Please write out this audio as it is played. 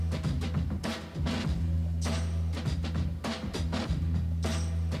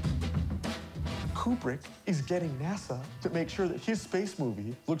Kubrick is getting NASA to make sure that his space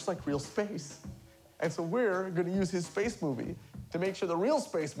movie looks like real space. And so we're going to use his space movie to make sure the real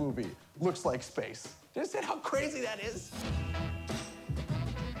space movie looks like space. Do you understand how crazy that is?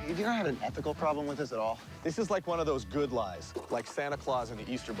 Have you ever had an ethical problem with this at all? This is like one of those good lies, like Santa Claus and the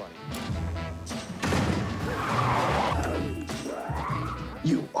Easter Bunny.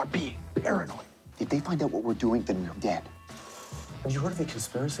 You are being paranoid. If they find out what we're doing, then we're dead. Have you heard of the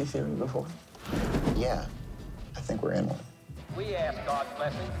conspiracy theory before? Yeah, I think we're in one. We ask God's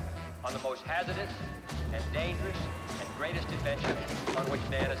blessing on the most hazardous and dangerous and greatest adventure on which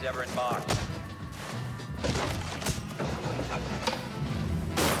man has ever embarked.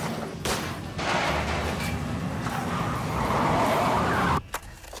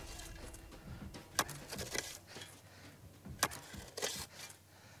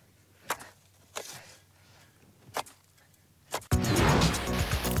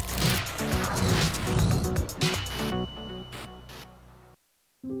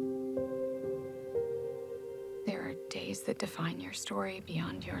 That define your story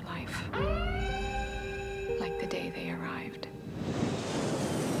beyond your life. Like the day they arrived.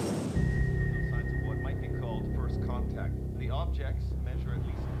 Signs of what might be called first contact. The objects measure at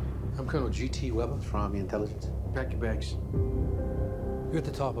least. I'm Colonel G.T. Weber from Army Intelligence. Pack your bags. You're at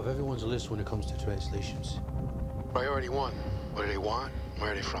the top of everyone's list when it comes to translations. Priority 1. What do they want?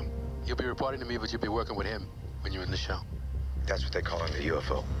 Where are they from? You'll be reporting to me, but you'll be working with him when you're in the show. That's what they call him, the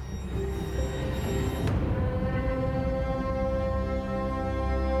UFO.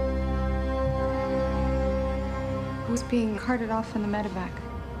 Who's being carted off in the medevac?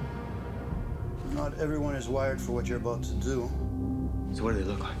 Not everyone is wired for what you're about to do. So what do they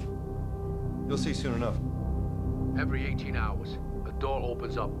look like? You'll see soon enough. Every 18 hours, a door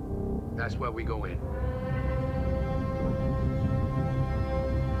opens up. That's where we go in.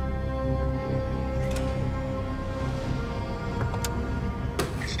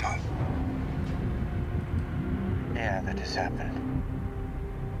 It's time. Yeah, that just happened.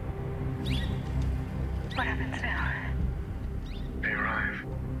 What happens now? They arrive.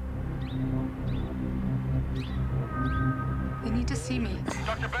 They need to see me.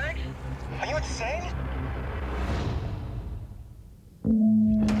 Dr. Banks? Are you insane?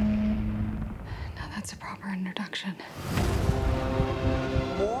 Now that's a proper introduction.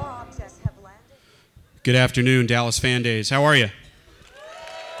 More objects have landed. Good afternoon, Dallas Fan Days. How are you?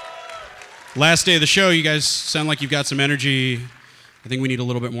 Last day of the show, you guys sound like you've got some energy. I think we need a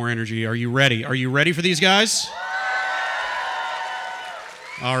little bit more energy. Are you ready? Are you ready for these guys?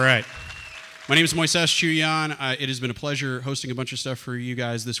 All right. My name is Moises Chuyan. It has been a pleasure hosting a bunch of stuff for you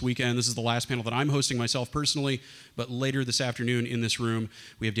guys this weekend. This is the last panel that I'm hosting myself personally, but later this afternoon in this room,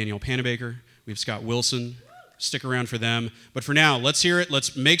 we have Danielle Panabaker, we have Scott Wilson. Stick around for them. But for now, let's hear it.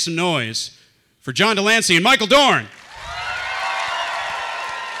 Let's make some noise for John Delancey and Michael Dorn.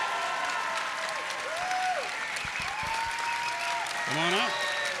 Come on up.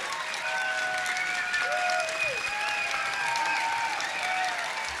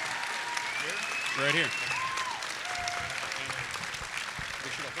 Right here.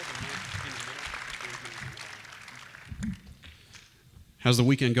 How's the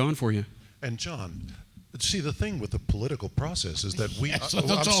weekend going for you? And John, see, the thing with the political process is that we. Yes, I'm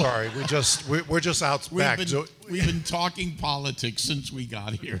sorry, we're just out back. We've been talking politics since we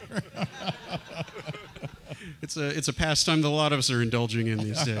got here. It's a pastime that a lot of us are indulging in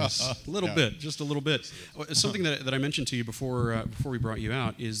these days. A little bit, just a little bit. Something that I mentioned to you before we brought you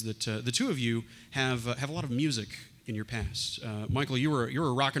out is that the two of you have a lot of music in your past. Michael, you're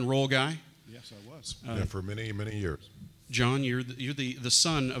a rock and roll guy. Yes, I was. For many years. John, you're the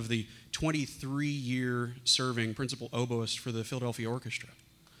son of the 23-year serving principal oboist for the Philadelphia Orchestra.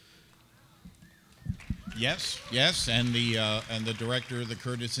 Yes, and the director of the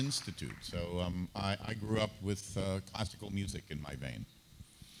Curtis Institute. So I grew up with classical music in my vein.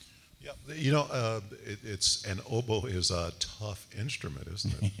 Yeah, you know, it's an oboe is a tough instrument,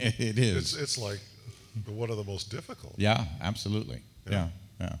 isn't it? It is. It's like one of the most difficult. Yeah, absolutely. Yeah.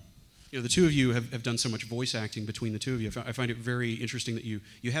 You know, the two of you have done so much voice acting between the two of you. I find it very interesting that you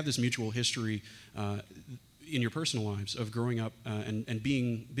have this mutual history in your personal lives of growing up and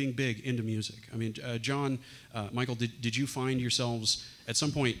being big into music. I mean, John, Michael, did you find yourselves at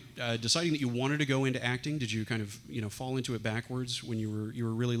some point deciding that you wanted to go into acting? Did you kind of fall into it backwards when you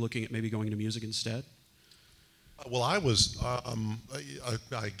were really looking at maybe going into music instead? Well, I was,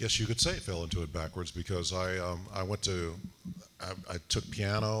 I guess you could say fell into it backwards because I took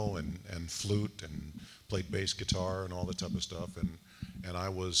piano and flute and played bass guitar and all that type of stuff, and I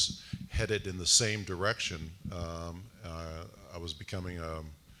was headed in the same direction. I was becoming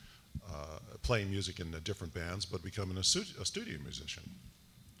playing music in different bands, but becoming a studio musician,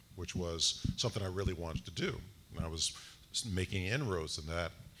 which was something I really wanted to do. And I was making inroads in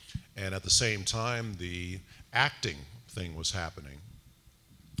that. And at the same time, the acting thing was happening.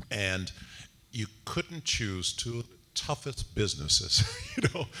 And you couldn't choose two of the toughest businesses,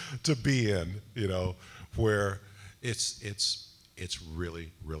 to be in, where it's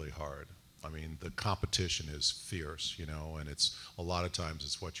really, really hard. I mean, the competition is fierce, and it's a lot of times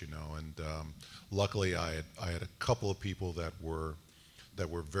it's what you know. And luckily, I had a couple of people that were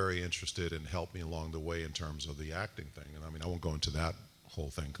very interested and helped me along the way in terms of the acting thing. And I mean, I won't go into that whole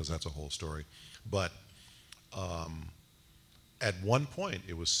thing because that's a whole story. But at one point,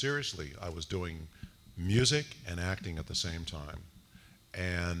 it was seriously, I was doing music and acting at the same time.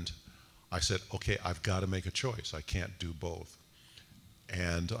 And I said, okay, I've got to make a choice. I can't do both.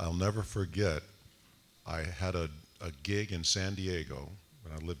 And I'll never forget, I had a gig in San Diego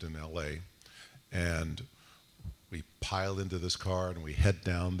when I lived in LA, and we piled into this car and we head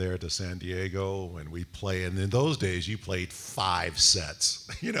down there to San Diego and we play. And in those days, you played 5 sets,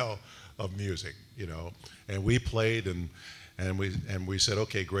 of music, And we played and we said,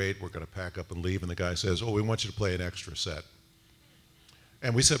 okay, great, we're going to pack up and leave. And the guy says, oh, we want you to play an extra set.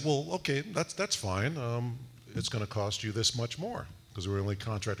 And we said, well, okay, that's fine. It's going to cost you this much more because we're only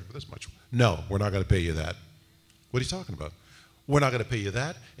contracted for this much. No, we're not going to pay you that. What are you talking about? We're not going to pay you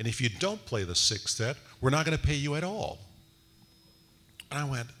that. And if you don't play the 6th set, we're not going to pay you at all. And I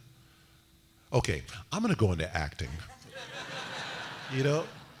went, okay, I'm going to go into acting.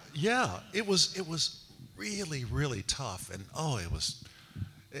 Yeah, it was really, really tough.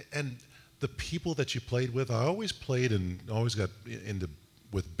 And the people that you played with, I always played and always got into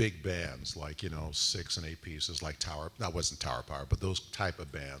with big bands, like, 6 and 8 pieces, like that wasn't Tower Power, but those type of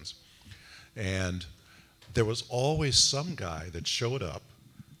bands. And there was always some guy that showed up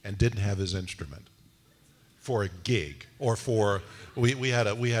and didn't have his instrument for a gig, or we had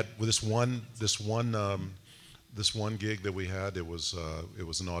this one gig that we had. It was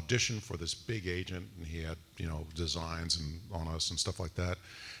an audition for this big agent, and he had designs on us and stuff like that.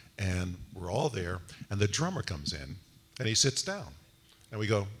 And we're all there, and the drummer comes in, and he sits down, and we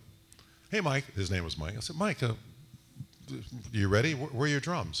go, "Hey, Mike." His name was Mike. I said, "Mike, you ready? Where are your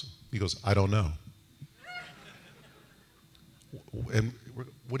drums?" He goes, "I don't know." And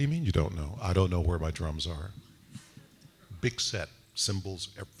what do you mean you don't know? I don't know where my drums are. Big set, cymbals,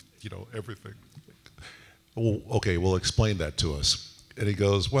 everything. Well, okay, well, explain that to us. And he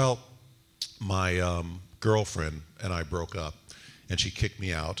goes, well, my girlfriend and I broke up, and she kicked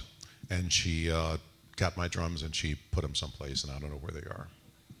me out, and she got my drums and she put them someplace, and I don't know where they are.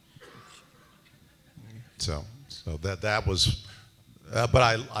 So that was, but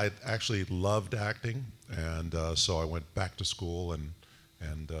I actually loved acting, and so I went back to school and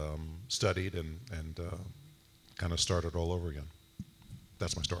studied and kind of started all over again.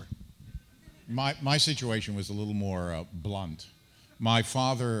 That's my story. My situation was a little more blunt. My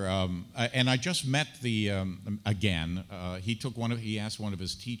father, and I just met again. He asked one of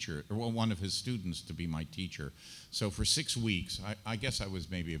his students to be my teacher. So for 6 weeks, I guess I was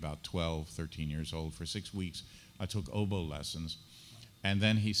maybe about 12, 13 years old. For 6 weeks, I took oboe lessons. And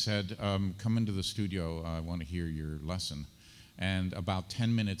then he said, come into the studio, I want to hear your lesson. And about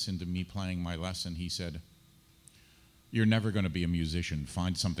 10 minutes into me playing my lesson, he said, "You're never going to be a musician.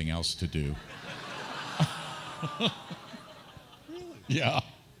 Find something else to do." Yeah.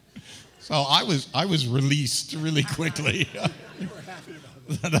 So I was released really quickly. You were happy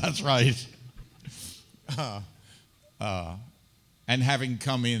about that. That's right. And having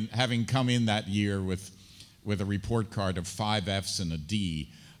come in that year with a report card of 5 Fs and a D,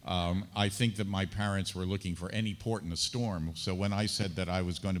 I think that my parents were looking for any port in a storm. So when I said that I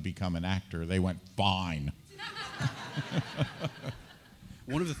was going to become an actor, they went, "Fine."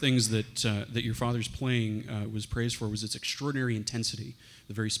 One of the things that your father's playing was praised for was its extraordinary intensity,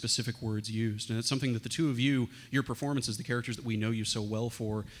 the very specific words used. And it's something that the two of you, your performances, the characters that we know you so well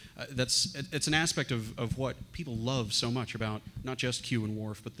for, it's an aspect of what people love so much about not just Q and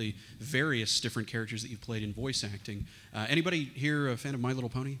Worf, but the various different characters that you've played in voice acting. Anybody here a fan of My Little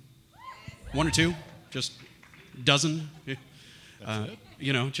Pony? 1 or 2? Just a dozen? That's it?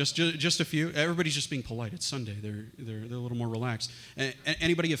 Just a few. Everybody's just being polite. It's Sunday. They're a little more relaxed.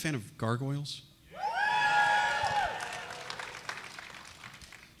 Anybody a fan of Gargoyles?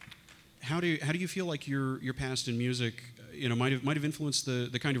 How do you feel like your past in music, might have influenced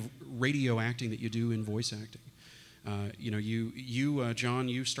the kind of radio acting that you do in voice acting? John,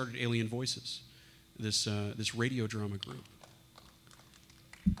 you started Alien Voices, this radio drama group.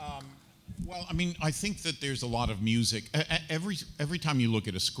 Well, I mean, I think that there's a lot of music. Every time you look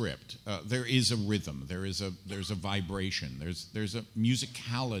at a script, there is a rhythm. There's a vibration. There's a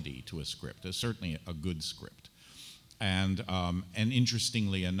musicality to a script. There's certainly a good script. And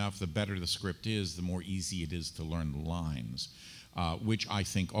interestingly enough, the better the script is, the more easy it is to learn the lines, which I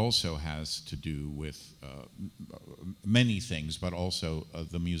think also has to do with many things, but also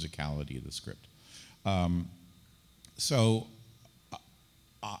the musicality of the script. So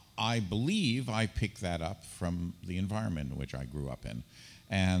I believe I picked that up from the environment in which I grew up in,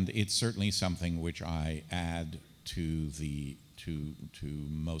 and it's certainly something which I add to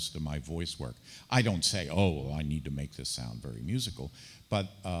most of my voice work. I don't say, oh, well, I need to make this sound very musical, but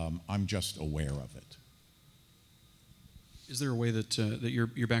I'm just aware of it. Is there a way that that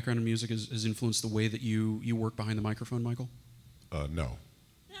your background in music has influenced the way that you work behind the microphone, Michael? No.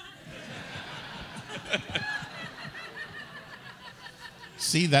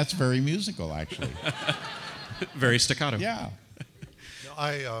 See, that's very musical, actually. Very staccato. Yeah.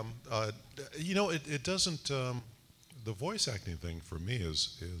 No, it doesn't. The voice acting thing for me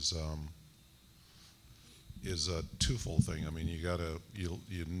is a twofold thing. I mean, you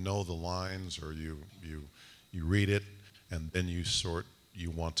know the lines, or you read it, and then you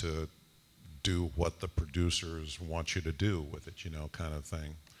want to do what the producers want you to do with it, kind of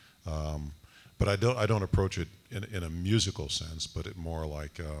thing. But I don't approach it in a musical sense, but it more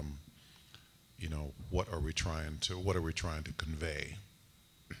like, what are we trying to convey,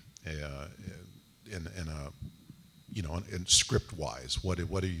 in script-wise, what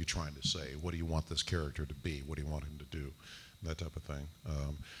are you trying to say? What do you want this character to be? What do you want him to do? That type of thing.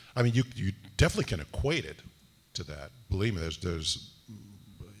 I mean, you definitely can equate it to that. Believe me, there's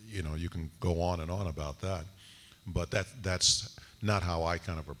you can go on and on about that, but that's not how I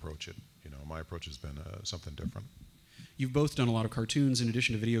kind of approach it. My approach has been something different. You've both done a lot of cartoons in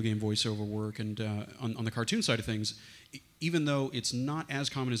addition to video game voiceover work, and on the cartoon side of things, even though it's not as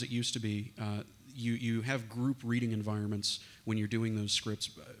common as it used to be, you have group reading environments when you're doing those scripts,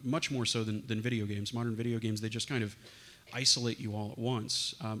 much more so than video games. Modern video games, they just kind of isolate you all at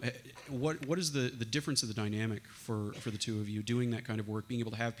once. What is the difference of the dynamic for the two of you doing that kind of work, being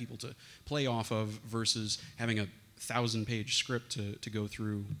able to have people to play off of versus having a 1,000-page script to go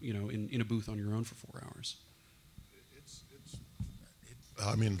through, in a booth on your own for 4 hours?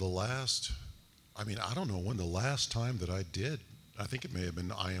 I mean, I don't know when the last time that I did. I think it may have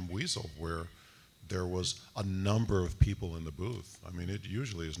been I Am Weasel, where there was a number of people in the booth. I mean, it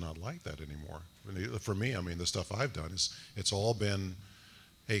usually is not like that anymore. For me, I mean, the stuff I've done it's all been,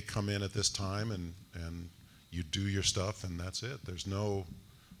 hey, come in at this time and you do your stuff and that's it.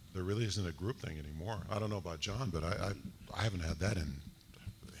 There really isn't a group thing anymore. I don't know about John, but I haven't had that in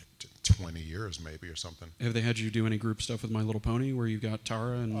 20 years maybe or something. Have they had you do any group stuff with My Little Pony where you've got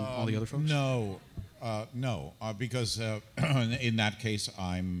Tara and all the other folks? No, because in that case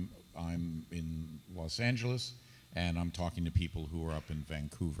I'm in Los Angeles and I'm talking to people who are up in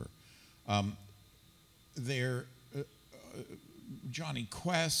Vancouver. Johnny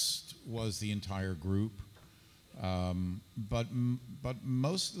Quest was the entire group. But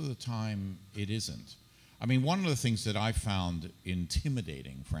most of the time it isn't. I mean, one of the things that I found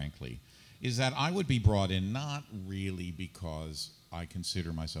intimidating, frankly, is that I would be brought in not really because I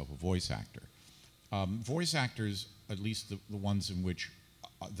consider myself a voice actor. Voice actors, at least the ones in which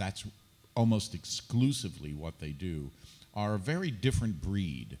that's almost exclusively what they do, are a very different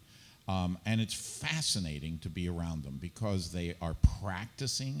breed. And it's fascinating to be around them because they are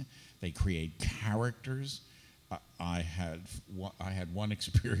practicing, they create characters. I had one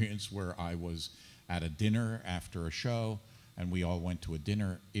experience where I was at a dinner after a show, and we all went to a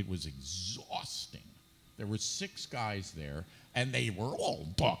dinner. It was exhausting. There were 6 guys there, and they were all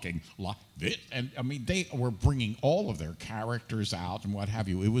talking like this. And I mean, they were bringing all of their characters out and what have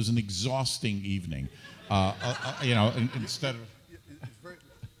you. It was an exhausting evening. Instead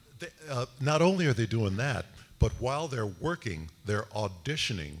of not only are they doing that, but while they're working, they're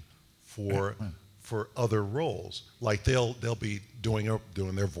auditioning for other roles. Like they'll be doing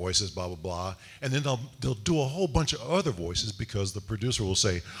their voices, blah blah blah, and then they'll do a whole bunch of other voices because the producer will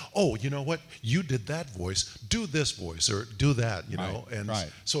say, "Oh, you know what? You did that voice. Do this voice or do that."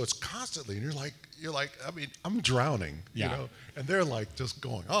 So it's constantly, and you're like, I mean, I'm drowning. And they're like just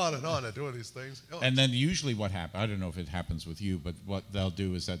going on and doing these things. And then usually what happens, I don't know if it happens with you, but what they'll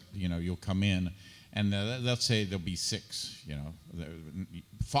do is that you'll come in. And let's say there'll be 6,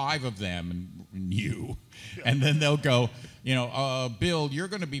 5 of them and you. And then they'll go, Bill, you're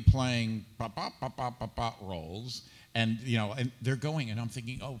going to be playing roles. And and they're going, and I'm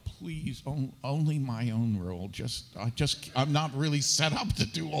thinking, oh please, only my own role. I'm not really set up to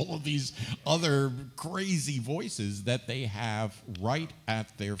do all of these other crazy voices that they have right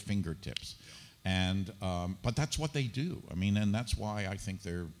at their fingertips. And but that's what they do. I mean, and that's why I think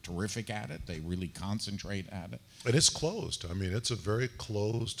they're terrific at it. They really concentrate at it. And it's closed. I mean, it's a very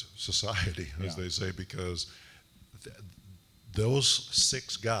closed society, as they say, because those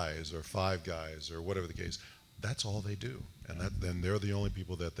 6 guys or 5 guys or whatever the case, that's all they do, and then they're the only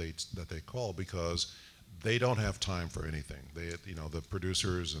people that they call, because they don't have time for anything. They, the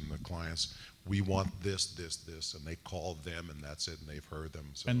producers and the clients, we want this, and they call them, and that's it, and they've heard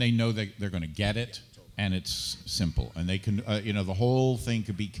them. So. And they know that they're going to get it, and it's simple, and they can, the whole thing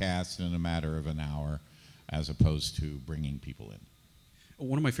could be cast in a matter of an hour, as opposed to bringing people in.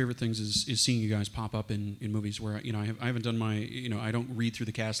 One of my favorite things is seeing you guys pop up in movies where I haven't done my I don't read through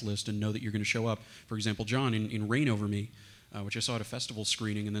the cast list and know that you're going to show up. For example, John in Reign Over Me, which I saw at a festival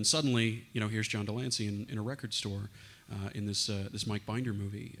screening, and then suddenly here's John Delancey in a record store in this Mike Binder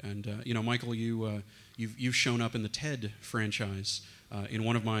movie. And Michael, you've shown up in the Ted franchise in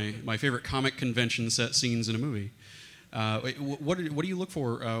one of my favorite comic convention set scenes in a movie. What do you look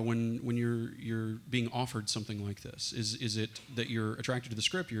for when you're being offered something like this? Is it that you're attracted to the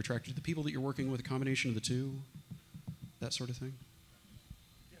script, you're attracted to the people that you're working with, a combination of the two, that sort of thing?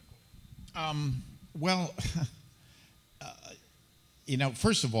 Well,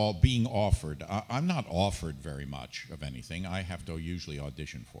 first of all, being offered, I'm not offered very much of anything. I have to usually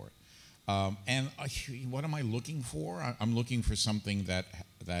audition for it. And what am I looking for? I'm looking for something that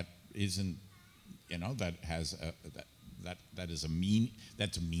isn't, that has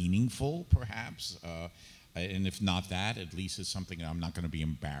that's meaningful, perhaps, and if not that, at least is something that I'm not going to be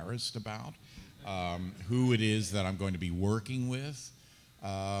embarrassed about. Who it is that I'm going to be working with,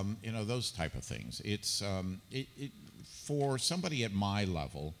 those type of things. It's for somebody at my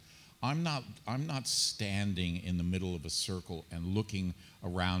level, I'm not standing in the middle of a circle and looking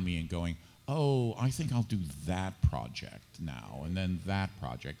around me and going, oh, I think I'll do that project now, and then that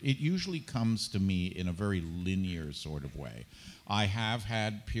project. It usually comes to me in a very linear sort of way. I have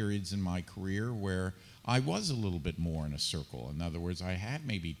had periods in my career where I was a little bit more in a circle. In other words, I had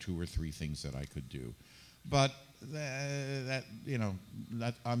maybe 2 or 3 things that I could do, but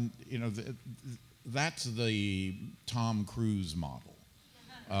that's the Tom Cruise model,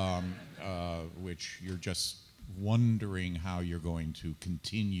 which you're just wondering how you're going to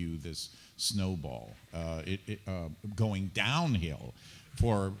continue this snowball going downhill.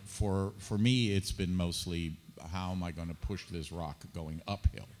 For me, it's been mostly how am I going to push this rock going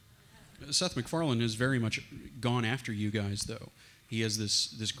uphill. Seth MacFarlane has very much gone after you guys, though. He has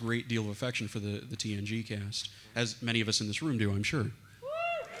this great deal of affection for the TNG cast, as many of us in this room do, I'm sure.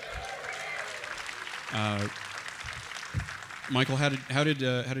 Michael, how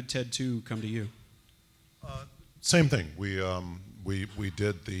did Ted 2 come to you? Same thing. We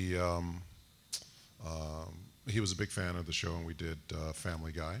did the. He was a big fan of the show, and we did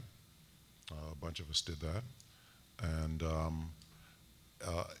Family Guy. A bunch of us did that, and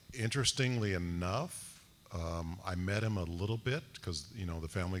interestingly enough, I met him a little bit because the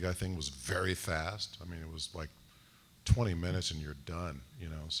Family Guy thing was very fast. I mean, it was like 20 minutes and you're done.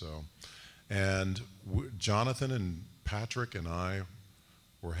 So, and Jonathan and Patrick and I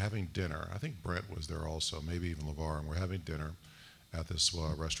were having dinner. I think Brent was there also, maybe even LeVar, and we're having dinner at this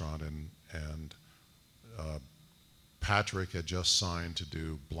restaurant, and Patrick had just signed to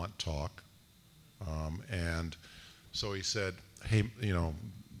do Blunt Talk, and so he said, hey,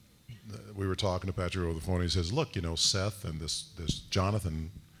 we were talking to Patrick over the phone, and he says, look, Seth and this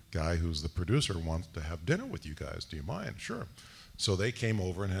Jonathan guy who's the producer wants to have dinner with you guys. Do you mind? Sure. So they came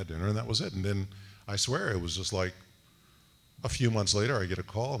over and had dinner, and that was it. And then I swear it was just like a few months later, I get a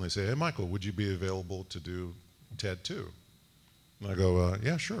call, and they say, hey, Michael, would you be available to do Ted 2? And I go,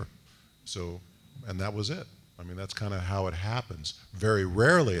 yeah, sure. So, and that was it. I mean, that's kind of how it happens. Very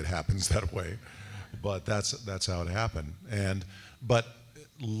rarely it happens that way, but that's how it happened. But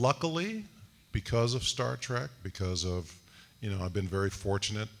luckily, because of Star Trek, because of, I've been very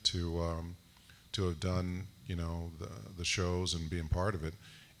fortunate to have done, the shows and being part of it.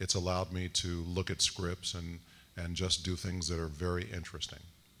 It's allowed me to look at scripts and just do things that are very interesting.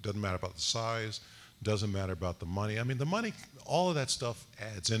 Doesn't matter about the size, doesn't matter about the money. I mean, the money, all of that stuff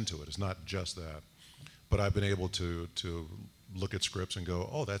adds into it. It's not just that. But I've been able to look at scripts and go,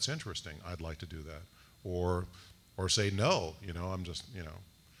 oh, that's interesting. I'd like to do that. Or say no, I'm just,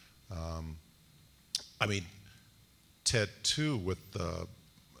 I mean, Ted 2 with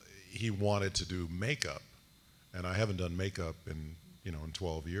he wanted to do makeup, and I haven't done makeup in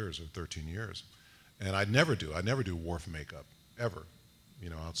 12 years or 13 years. And I never do Worf makeup, ever,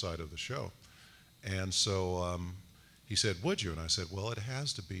 outside of the show. And so he said, would you? And I said, well, it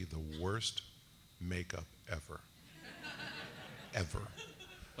has to be the worst makeup ever. Ever.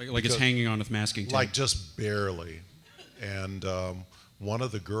 Like it's hanging on with masking tape. Like just barely. And one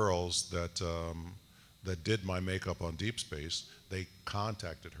of the girls that did my makeup on Deep Space, they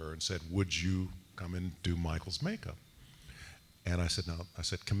contacted her and said, would you come and do Michael's makeup? And I said, no. I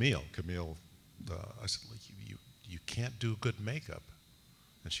said, Camille, I said, like, you can't do good makeup.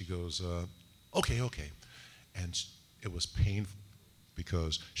 And she goes, okay. And it was painful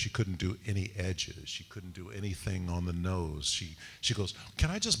because she couldn't do any edges. She couldn't do anything on the nose. She goes,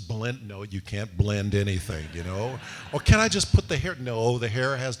 can I just blend? No, you can't blend anything, Or can I just put the hair? No, the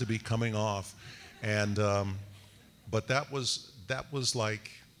hair has to be coming off. And, but that was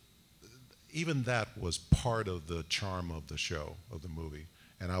like, even that was part of the charm of the show, of the movie.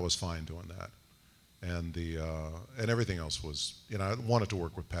 And I was fine doing that. And and everything else was, I wanted to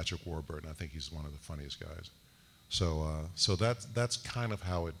work with Patrick Warburton. I think he's one of the funniest guys. So that's kind of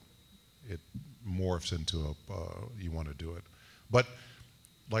how it morphs into you want to do it. But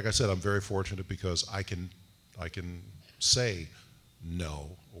like I said, I'm very fortunate because I can say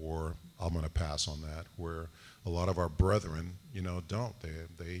no, or I'm going to pass on that, where a lot of our brethren, don't.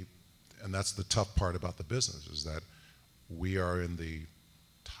 They and that's the tough part about the business, is that we are in the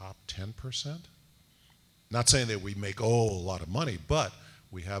top 10%. Not saying that we make a lot of money, but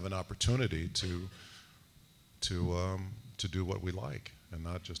we have an opportunity to do what we like and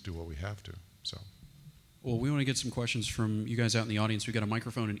not just do what we have to. So. Well, we want to get some questions from you guys out in the audience. We've got a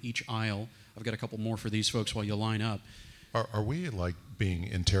microphone in each aisle. I've got a couple more for these folks while you line up. Are we like being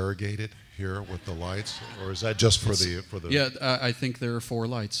interrogated here with the lights, or is that just for the? Yeah, I think there are 4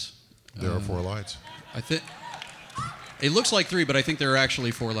 lights. There are 4 lights. I think it looks like 3, but I think there are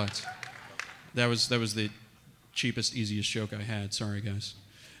actually 4 lights. That was the cheapest, easiest joke I had. Sorry, guys.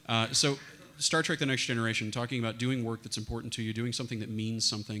 So, Star Trek: The Next Generation, talking about doing work that's important to you, doing something that means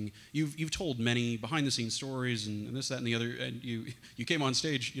something. You've told many behind-the-scenes stories and this, that, and the other, and you came on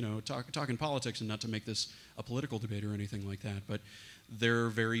stage, talking politics, and not to make this a political debate or anything like that, but they're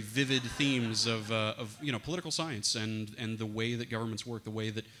very vivid themes of political science and the way that governments work, the way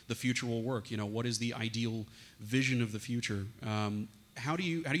that the future will work. What is the ideal vision of the future? How do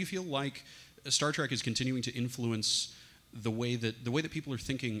you feel like Star Trek is continuing to influence the way that people are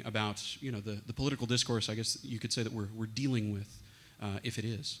thinking about the political discourse? I guess you could say that we're dealing with, if it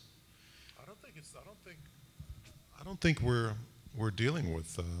is. I don't think we're dealing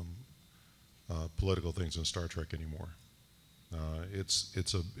with political things in Star Trek anymore.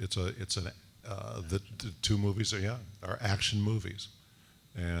 The 2 movies are action movies,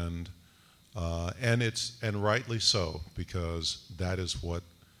 and rightly so, because that is what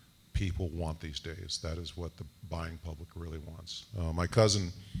people want these days. That is what the buying public really wants. My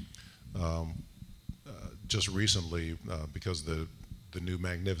cousin just recently, because the new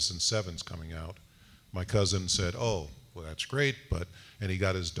Magnificent Seven's coming out, my cousin said, "Oh, well, that's great," and he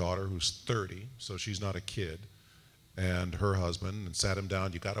got his daughter, who's 30, so she's not a kid, and her husband, and sat him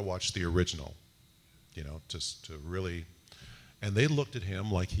down. You got to watch the original, just to really. And they looked at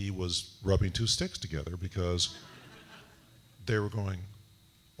him like he was rubbing 2 sticks together, because they were going,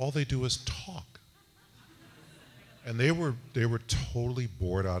 all they do is talk. And they were totally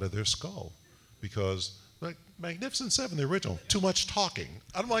bored out of their skull, because like Magnificent Seven, the original, too much talking.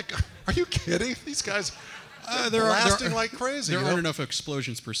 I'm like, are you kidding? These guys they're blasting like crazy. There aren't enough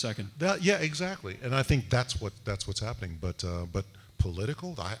explosions per second. Yeah, exactly. And I think that's what's happening. But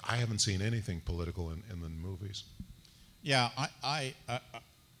political, I haven't seen anything political in the movies. Yeah, I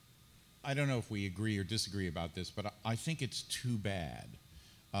don't know if we agree or disagree about this, but I think it's too bad.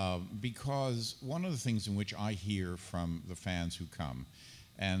 Because one of the things in which I hear from the fans who come,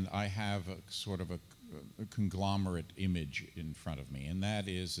 and I have a sort of a conglomerate image in front of me, and that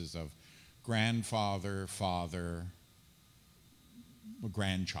is of grandfather, father,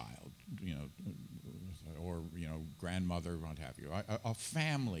 grandchild, or grandmother, what have you. A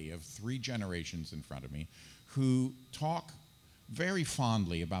family of 3 generations in front of me who talk very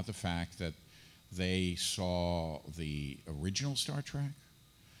fondly about the fact that they saw the original Star Trek.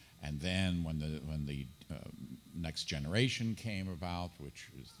 And then when the Next Generation came about, which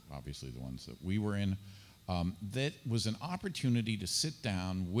is obviously the ones that we were in, that was an opportunity to sit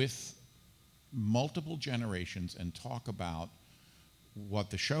down with multiple generations and talk about what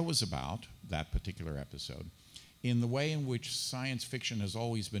the show was about, that particular episode, in the way in which science fiction has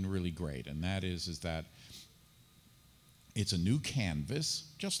always been really great. And that is that it's a new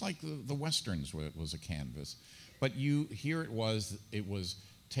canvas, just like the Westerns was a canvas. But here it was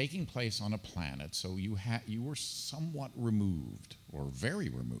taking place on a planet, so you were somewhat removed, or very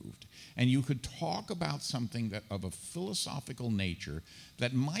removed, and you could talk about something that of a philosophical nature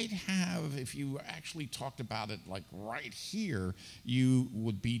that might have, if you actually talked about it like right here, you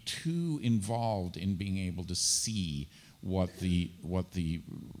would be too involved in being able to see what the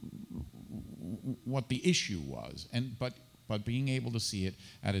issue was, but being able to see it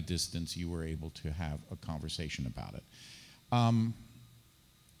at a distance, you were able to have a conversation about it.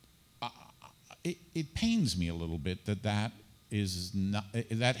 It pains me a little bit that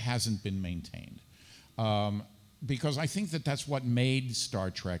hasn't been maintained, because I think that's what made Star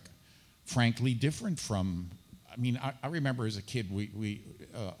Trek, frankly, different from. I mean, I remember as a kid we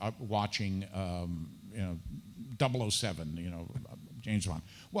watching 007, James Bond.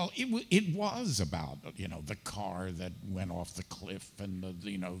 Well, it was about the car that went off the cliff and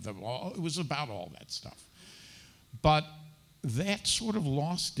it was about all that stuff, but that sort of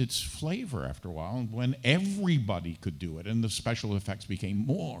lost its flavor after a while when everybody could do it, and the special effects became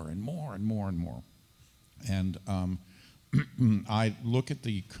more and more and more and more. And I look at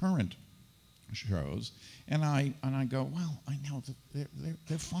the current shows, and I go, well, I know that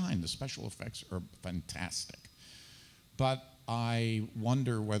they're fine. The special effects are fantastic, but I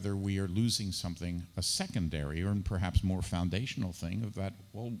wonder whether we are losing something, a secondary or perhaps more foundational thing of that.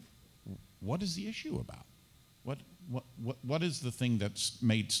 Well, what is the issue about? What is the thing that's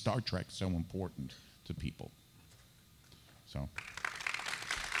made Star Trek so important to people? So.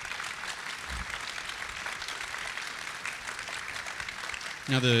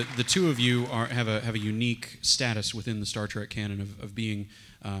 Now, the two of you have a unique status within the Star Trek canon of being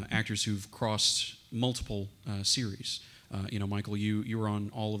actors who've crossed multiple series. Michael, you were on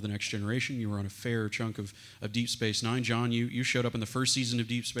all of the Next Generation. You were on a fair chunk of Deep Space Nine. John, you showed up in the first season of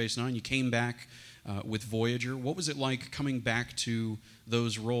Deep Space Nine. You came back with Voyager. What was it like coming back to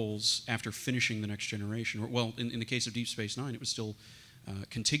those roles after finishing the Next Generation? Well, in the case of Deep Space Nine, it was still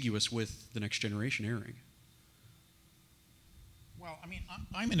contiguous with the Next Generation airing. Well, I mean,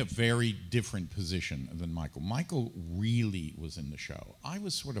 I'm in a very different position than Michael. Michael really was in the show. I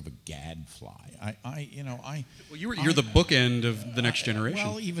was sort of a gadfly. Well, you're the bookend of the Next Generation.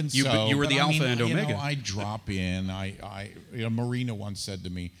 Well, even you, so, you were the Alpha and Omega. I drop in. Marina once said to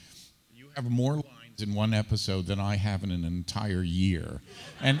me, "You have more lines in one episode than I have in an entire year,"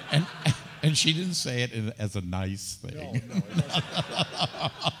 and she didn't say it as a nice thing. No,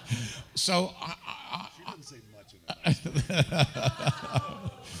 so she didn't say much in that.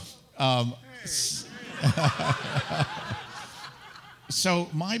 So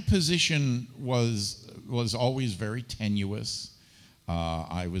my position was always very tenuous.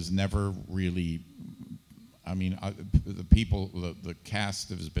 I was never really. I mean, the cast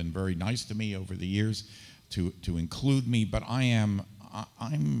has been very nice to me over the years, to include me. But I'm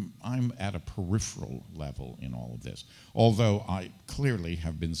at a peripheral level in all of this. Although I clearly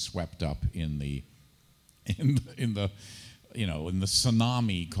have been swept up in the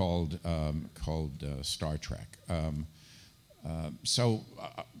tsunami called Star Trek. So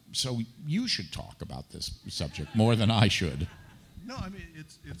you should talk about this subject more than I should. No, I mean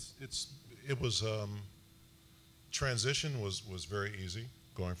it was transition was very easy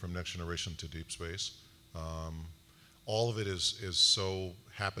going from Next Generation to Deep Space. All of it is so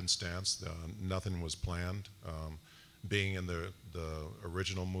happenstance. Nothing was planned. Being in the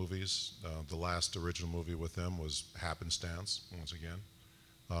original movies, the last original movie with them was happenstance once again.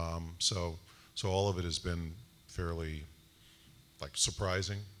 So all of it has been fairly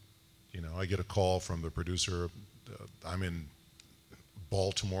surprising. I get a call from the producer. I'm in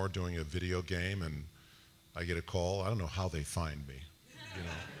Baltimore doing a video game, and I get a call. I don't know how they find me.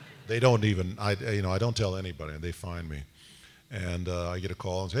 They don't even. I don't tell anybody, and they find me. And I get a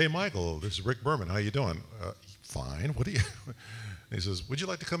call and say, "Hey, Michael, this is Rick Berman. How you doing?" Fine. What do you? And he says, "Would you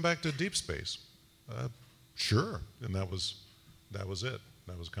like to come back to Deep Space?" Sure. And that was it.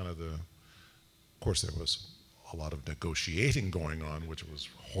 That was kind of the. Of course, there was a lot of negotiating going on, which was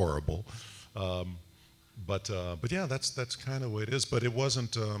horrible. But yeah, that's kind of what it is. But it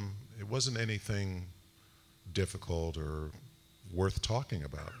wasn't anything difficult or worth talking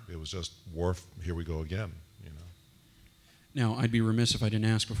about. It was just Worf. Here we go again. Now, I'd be remiss if I didn't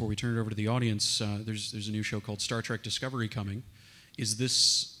ask before we turn it over to the audience. There's a new show called Star Trek Discovery coming. Is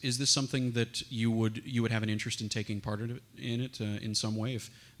this something that you would have an interest in taking part in it in some way? If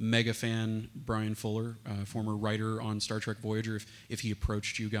mega fan Brian Fuller, former writer on Star Trek Voyager, if he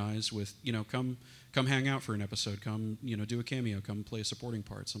approached you guys with come hang out for an episode, come do a cameo, come play a supporting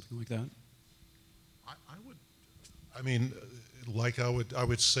part, something like that. I would. I mean, I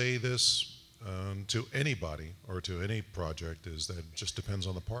would say this to anybody or to any project is that it just depends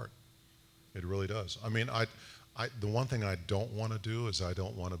on the part. It really does. I mean, the one thing I don't want to do is I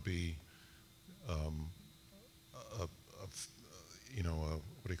don't want to be, what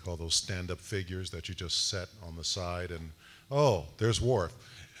do you call those stand-up figures that you just set on the side and, oh, there's Worf.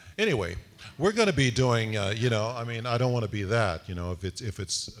 Anyway, we're going to be doing, I mean, I don't want to be that. If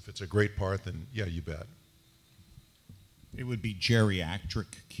it's a great part, then yeah, you bet. It would be geriatric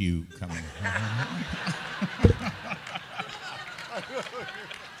Q coming.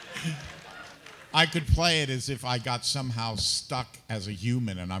 I could play it as if I got somehow stuck as a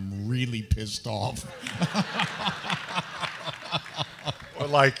human and I'm really pissed off. Or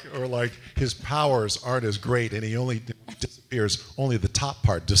like his powers aren't as great and he only disappears, only the top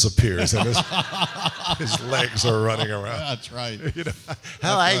part disappears and his legs are running around. That's right.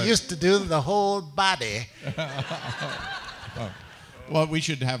 I used to do the whole body. Well, we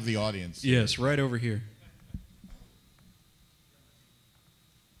should have the audience. Yes, right over here.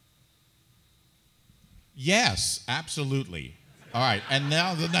 Yes, absolutely. All right, and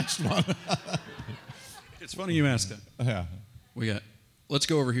now the next one. It's funny you asked that. Yeah. Let's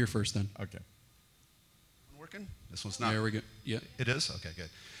go over here first then. Okay. Working? This one's not. There we go. Yeah. It is? Okay, good.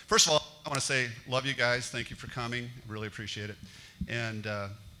 First of all, I want to say, love you guys. Thank you for coming. Really appreciate it. And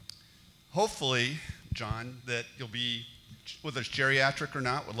hopefully, John, that you'll be, whether it's geriatric or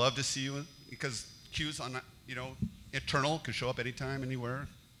not, would love to see you because Q's on, internal, can show up anytime, anywhere.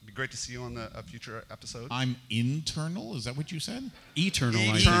 It'd be great to see you on a future episode. I'm internal? Is that what you said? Eternal.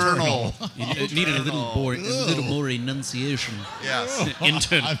 Eternal. It needed a little more enunciation. Yes. I'm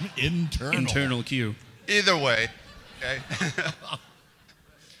internal. Internal Q. Either way, okay.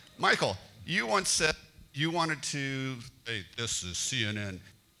 Michael, you once said you wanted to, hey, this is CNN.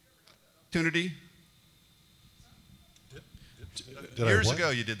 Opportunity? Years ago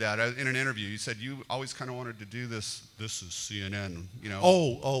you did that in an interview. You said you always kind of wanted to do this. This is CNN,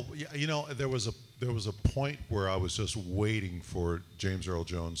 Yeah, there was a point where I was just waiting for James Earl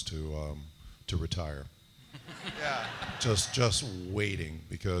Jones to retire. Yeah. Just waiting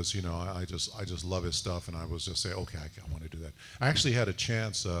because I just love his stuff and I was just saying, okay, I want to do that. I actually had a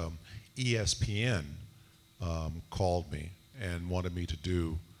chance. ESPN called me and wanted me to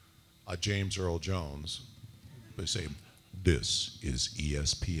do a James Earl Jones. They say, this is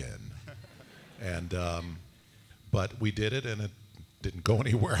ESPN. And but we did it and it didn't go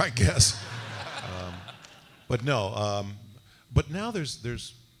anywhere, I guess. But no, but now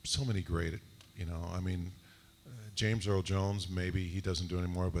there's so many great, James Earl Jones, maybe he doesn't do it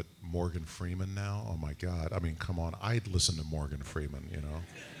anymore, but Morgan Freeman now, oh my God. I mean, come on, I'd listen to Morgan Freeman,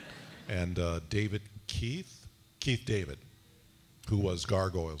 And Keith David, who was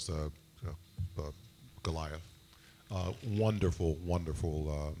Gargoyles, Goliath. Wonderful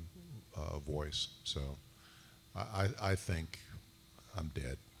voice. So I think I'm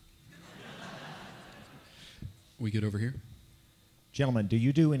dead. We get over here. Gentlemen, do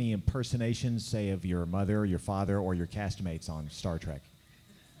you do any impersonations, say, of your mother, your father, or your castmates on Star Trek?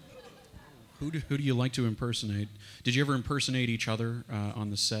 Who do you like to impersonate? Did you ever impersonate each other on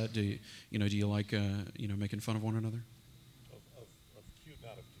the set? Do you like making fun of one another?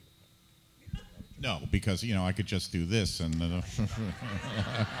 No, because I could just do this and.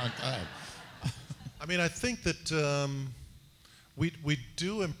 I mean, I think that we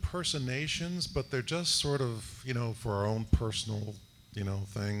do impersonations, but they're just sort of for our own personal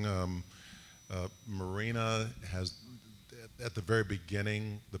thing. Marina has at the very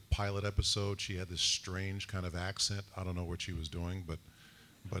beginning, the pilot episode, she had this strange kind of accent. I don't know what she was doing, but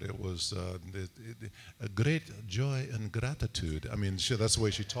it was a great joy and gratitude. I mean, that's the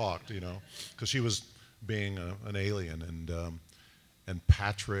way she talked, because she was being an alien, and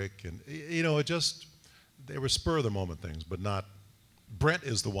Patrick, and it just, they were spur of the moment things, but not. Brent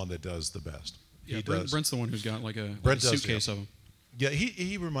is the one that does the best. Yeah, Brent's the one who's got like a suitcase of them. Yeah,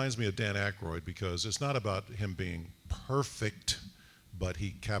 he reminds me of Dan Aykroyd because it's not about him being perfect, but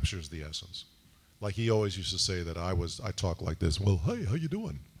he captures the essence. Like he always used to say that I talk like this. Well, hey, how you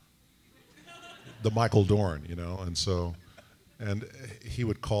doing? The Michael Dorn, and he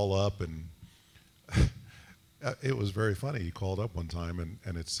would call up and it was very funny. He called up one time and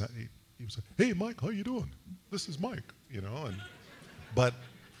he was like, hey, Mike, how you doing? This is Mike, but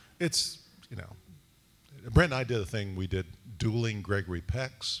it's, Brent and I did a thing. We did dueling Gregory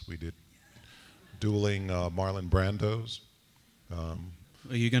Pecks. We did dueling Marlon Brando's. Are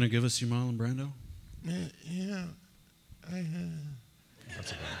you going to give us your Marlon Brando? Yeah.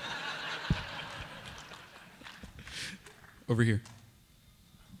 That's about it. Over here.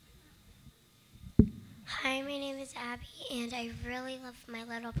 Hi, my name is Abby, and I really love My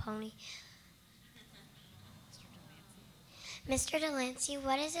Little Pony. Mr. Delancey,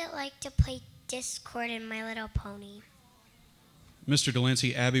 what is it like to play Discord in My Little Pony? Mr.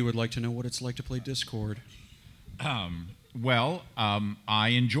 Delancey, Abby would like to know what it's like to play Discord. Well, I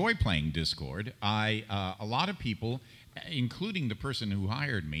enjoy playing Discord. A lot of people, including the person who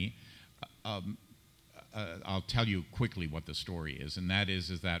hired me, I'll tell you quickly what the story is, and that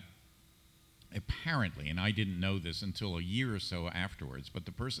is that apparently, and I didn't know this until a year or so afterwards, but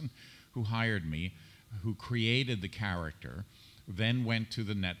the person who hired me, who created the character, then went to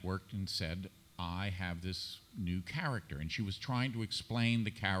the network and said, I have this new character. And she was trying to explain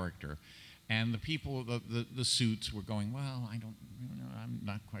the character. And the people, the suits were going, well, I'm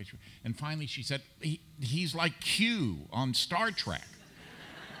not quite sure. And finally she said, he's like Q on Star Trek.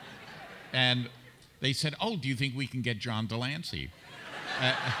 And they said, oh, do you think we can get John Delancey?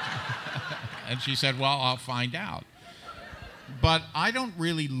 And she said, well, I'll find out. But I don't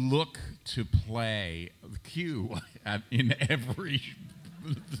really look to play Q in every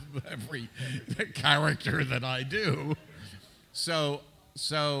character that I do. So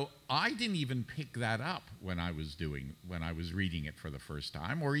I didn't even pick that up when I was reading it for the first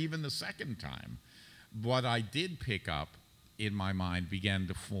time, or even the second time. What I did pick up in my mind began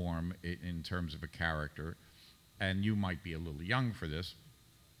to form in terms of a character, and you might be a little young for this,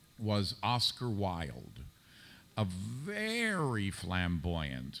 was Oscar Wilde. A very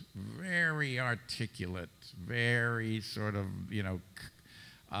flamboyant, very articulate, very sort of,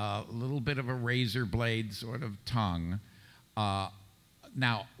 a little bit of a razor blade sort of tongue.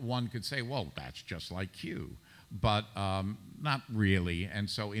 Now, one could say, well, that's just like Q, but not really. And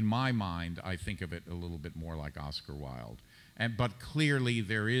so in my mind, I think of it a little bit more like Oscar Wilde. But clearly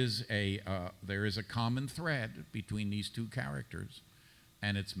there is a common thread between these two characters,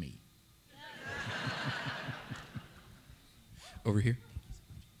 and it's me. Over here.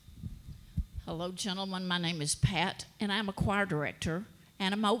 Hello, gentlemen. My name is Pat, and I'm a choir director,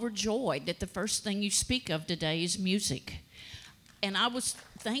 and I'm overjoyed that the first thing you speak of today is music. And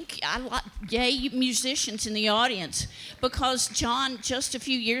yay, musicians in the audience, because John, just a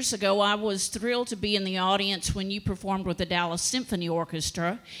few years ago, I was thrilled to be in the audience when you performed with the Dallas Symphony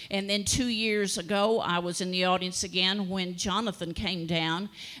Orchestra, and then 2 years ago, I was in the audience again when Jonathan came down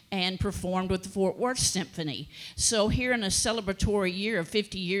and performed with the Fort Worth Symphony. So here in a celebratory year of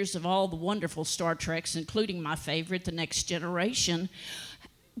 50 years of all the wonderful Star Treks, including my favorite, The Next Generation,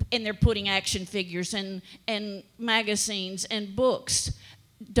 and they're putting action figures and magazines and books.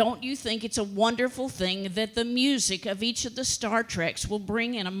 Don't you think it's a wonderful thing that the music of each of the Star Treks will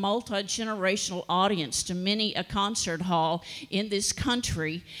bring in a multi-generational audience to many a concert hall in this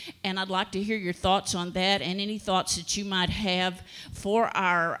country? And I'd like to hear your thoughts on that, and any thoughts that you might have for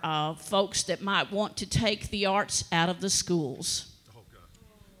our folks that might want to take the arts out of the schools.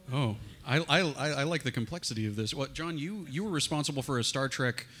 Oh, I like the complexity of this. Well, John, you were responsible for a Star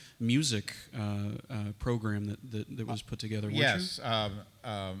Trek music program that was put together, weren't you? Yes.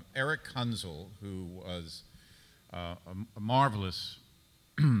 Eric Kunzel, who was a marvelous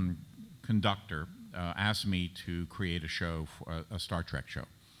conductor, asked me to create a show, a Star Trek show.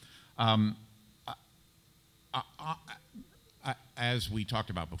 As we talked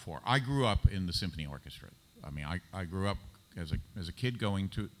about before, I grew up in the symphony orchestra. I mean, I grew up as a kid going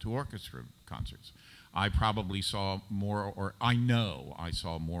to orchestra concerts. I probably saw more, or I know I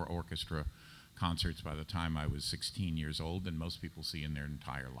saw more orchestra concerts by the time I was 16 years old than most people see in their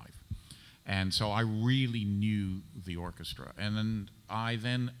entire life. And so I really knew the orchestra. And then I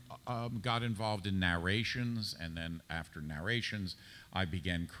got involved in narrations, and then after narrations, I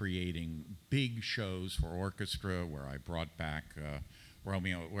began creating big shows for orchestra where I brought back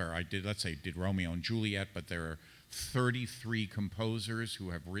Romeo, where I did Romeo and Juliet, but there are 33 composers who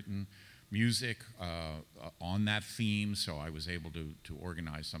have written music on that theme, so I was able to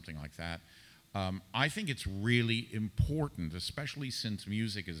organize something like that. I think it's really important, especially since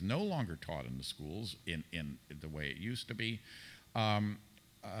music is no longer taught in the schools in the way it used to be,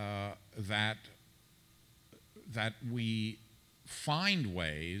 that we find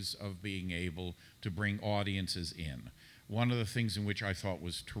ways of being able to bring audiences in. One of the things in which I thought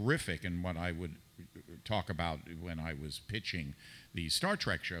was terrific, and what I would talk about when I was pitching the Star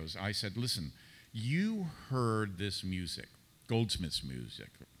Trek shows, I said, listen, you heard this music, Goldsmith's music,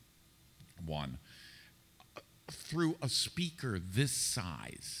 through a speaker this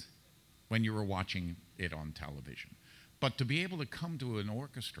size when you were watching it on television. But to be able to come to an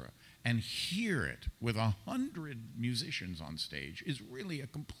orchestra and hear it with 100 musicians on stage is really a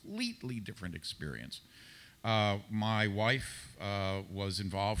completely different experience. My wife was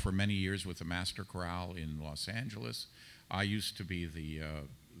involved for many years with the Master Chorale in Los Angeles. I used to be the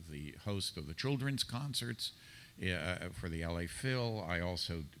host of the children's concerts for the LA Phil. I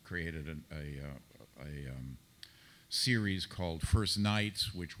also created a series called First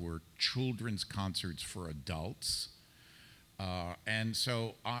Nights, which were children's concerts for adults. And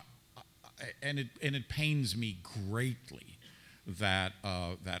so, it pains me greatly that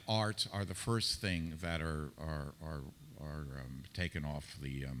that arts are the first thing that are taken off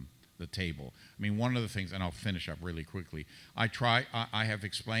the table. I mean, one of the things, and I'll finish up really quickly. I have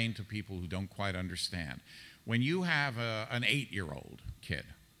explained to people who don't quite understand. When you have an 8-year-old kid,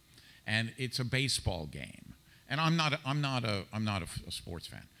 and it's a baseball game, and I'm not a sports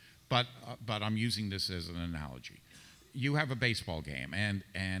fan, but I'm using this as an analogy. You have a baseball game, and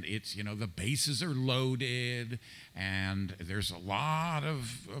it's, the bases are loaded, and there's a lot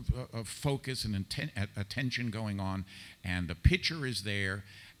of focus and attention going on, and the pitcher is there,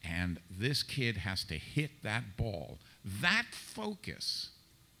 and this kid has to hit that ball. That focus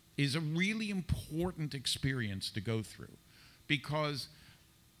is a really important experience to go through, because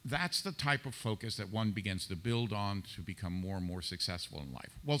that's the type of focus that one begins to build on to become more and more successful in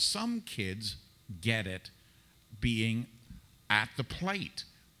life. Well, some kids get it being at the plate,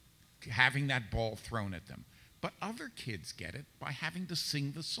 having that ball thrown at them. But other kids get it by having to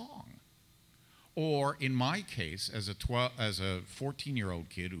sing the song. Or in my case, as a 14-year-old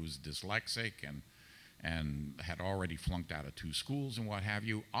kid who was dyslexic and had already flunked out of 2 schools and what have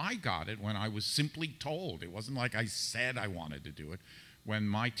you, I got it when I was simply told. It wasn't like I said I wanted to do it. When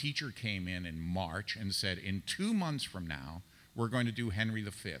my teacher came in March and said, in 2 months from now, we're going to do Henry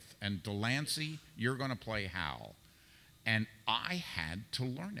V, and Delancey, you're going to play Hal. And I had to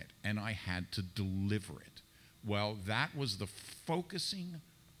learn it, and I had to deliver it. Well, that was the focusing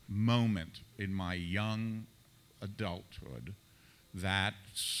moment in my young adulthood that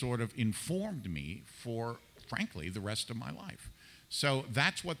sort of informed me for, frankly, the rest of my life. So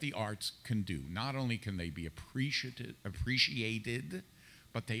that's what the arts can do. Not only can they be appreciated,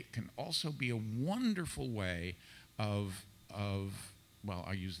 but they can also be a wonderful way of well,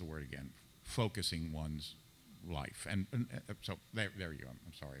 I use the word again, focusing one's life. And so there you go.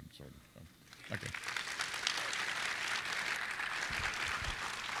 I'm sorry. Okay.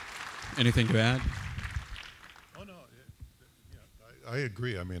 Anything to add? Oh no, I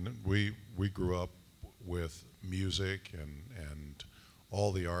agree. I mean, we grew up with music and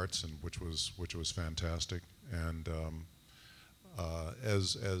all the arts, and which was fantastic. And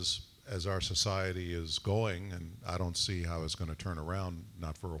as our society is going, and I don't see how it's going to turn around,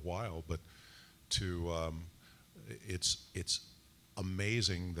 not for a while, but it's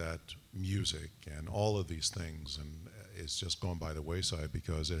amazing that music and all of these things and it's just gone by the wayside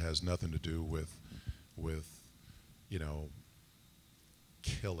because it has nothing to do with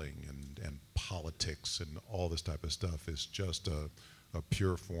killing and politics and all this type of stuff. It's just a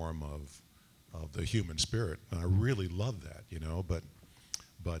pure form of the human spirit, and I really love that,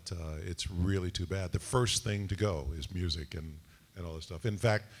 but it's really too bad. The first thing to go is music and all this stuff. In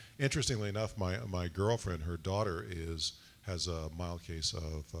fact, interestingly enough, my girlfriend, her daughter has a mild case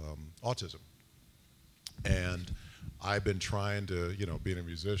of autism, and I've been trying to, being a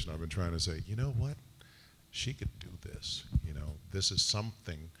musician, I've been trying to say, you know what, she could do this. This is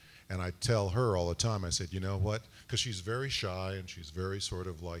something. And I tell her all the time, I said, you know what, because she's very shy and she's very sort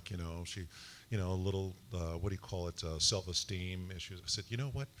of like, she, a little, what do you call it, self-esteem issues. I said, you know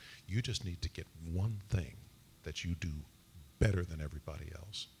what, you just need to get one thing that you do better than everybody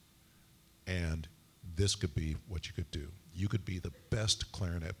else. And this could be what you could do. You could be the best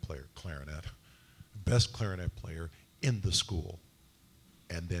best clarinet player in the school.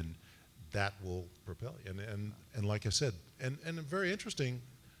 And then that will propel you. And like I said, and very interesting,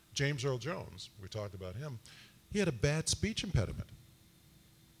 James Earl Jones, we talked about him, he had a bad speech impediment.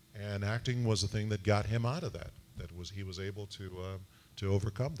 And acting was the thing that got him out of that. He was able to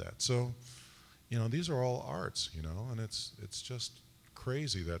overcome that. So, these are all arts, and it's just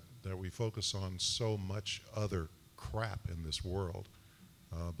crazy that we focus on so much other crap in this world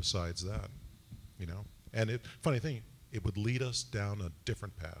besides that, And funny thing, it would lead us down a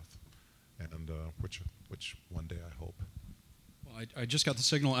different path, and which one day I hope. Well, I just got the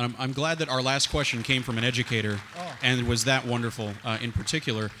signal, and I'm glad that our last question came from an educator, and was that wonderful in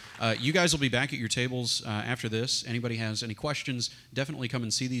particular. You guys will be back at your tables after this. Anybody has any questions, definitely come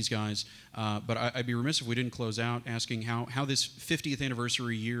and see these guys. But I'd be remiss if we didn't close out asking how this 50th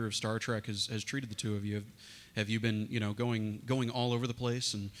anniversary year of Star Trek has treated the two of you. Have you been, going all over the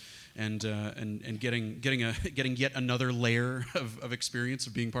place and getting yet another layer of experience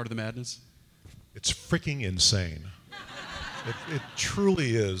of being part of the madness? It's freaking insane. It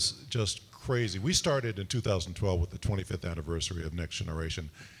truly is just crazy. We started in 2012 with the 25th anniversary of Next Generation,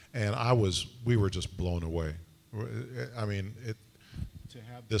 and we were just blown away. I mean,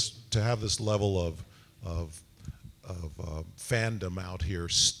 to have this level of fandom out here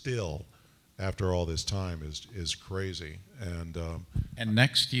still after all this time is crazy. And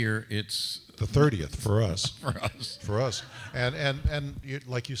next year it's the 30th for us. For us. And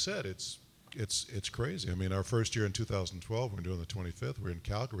like you said, it's crazy. I mean, our first year in 2012, we're doing the 25th. We're in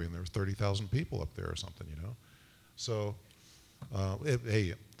Calgary, and there were 30,000 people up there or something, you know. So,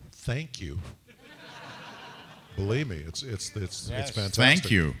 hey, thank you. Believe me, it's fantastic.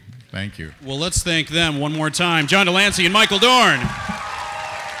 Thank you. Well, let's thank them one more time. John Delancey and Michael Dorn.